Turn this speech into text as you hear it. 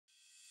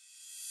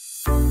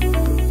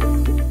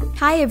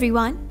Hi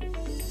everyone!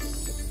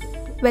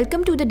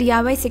 Welcome to the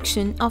DIY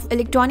section of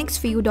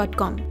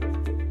electronicsforyou.com.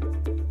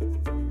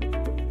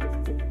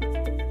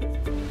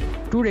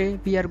 Today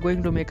we are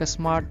going to make a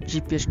smart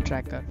GPS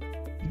tracker.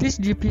 This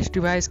GPS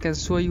device can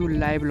show you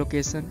live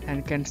location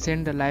and can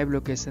send the live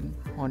location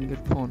on your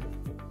phone.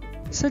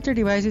 Such a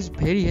device is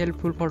very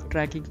helpful for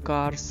tracking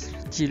cars,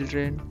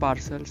 children,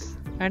 parcels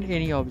and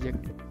any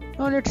object.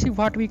 Now let's see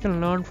what we can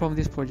learn from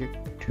this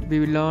project. We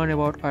will learn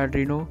about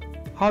Arduino,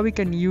 how we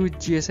can use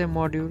GSM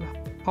module,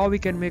 how we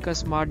can make a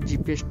smart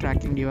GPS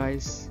tracking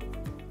device.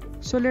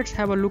 So let's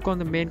have a look on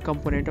the main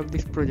component of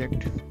this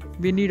project.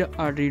 We need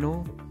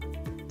Arduino,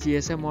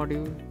 GSM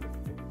module,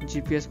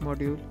 GPS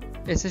module,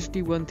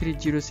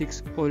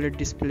 SSD1306 OLED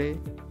display,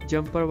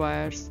 jumper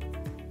wires.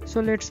 So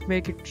let's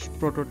make its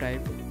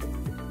prototype.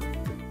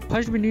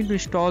 First we need to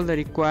install the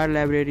required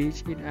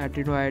libraries in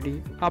Arduino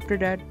IDE. After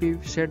that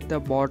we set the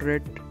baud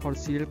rate or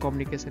serial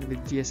communication with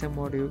GSM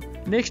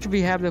module. Next we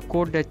have the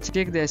code that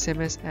check the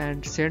SMS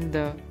and send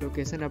the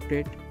location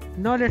update.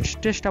 Now let's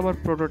test our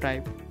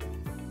prototype.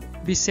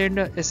 We send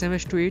a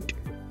SMS to it.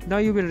 Now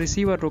you will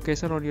receive a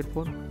location on your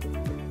phone.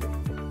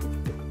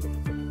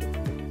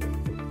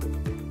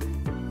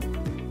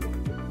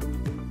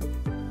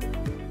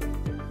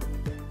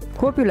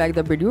 Hope you like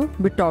the video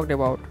we talked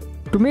about.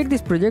 To make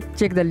this project,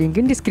 check the link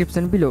in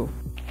description below.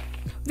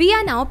 We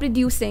are now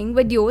producing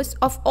videos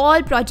of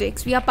all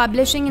projects we are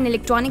publishing in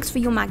Electronics For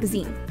You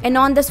magazine and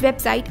on this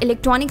website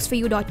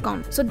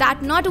electronicsforyou.com, so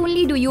that not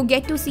only do you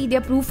get to see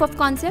their proof of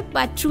concept,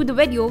 but through the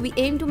video we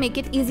aim to make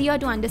it easier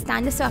to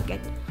understand the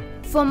circuit.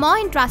 For more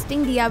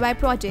interesting DIY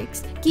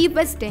projects, keep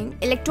visiting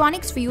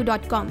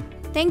electronicsforyou.com.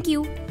 Thank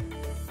you.